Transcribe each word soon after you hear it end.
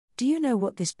Do you know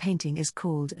what this painting is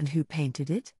called and who painted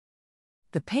it?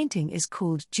 The painting is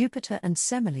called Jupiter and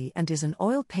Semele and is an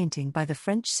oil painting by the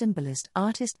French symbolist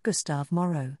artist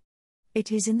Gustave-Moreau.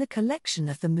 It is in the collection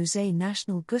of the Musée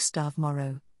National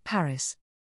Gustave-Moreau, Paris.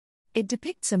 It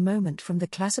depicts a moment from the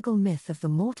classical myth of the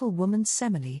mortal woman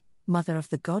Semele, mother of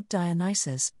the god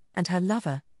Dionysus, and her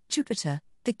lover, Jupiter,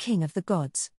 the king of the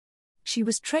gods. She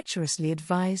was treacherously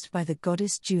advised by the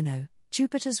goddess Juno,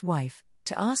 Jupiter's wife,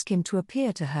 to ask him to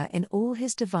appear to her in all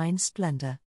his divine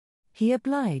splendor. He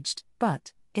obliged,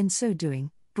 but, in so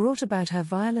doing, brought about her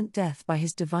violent death by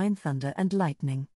his divine thunder and lightning.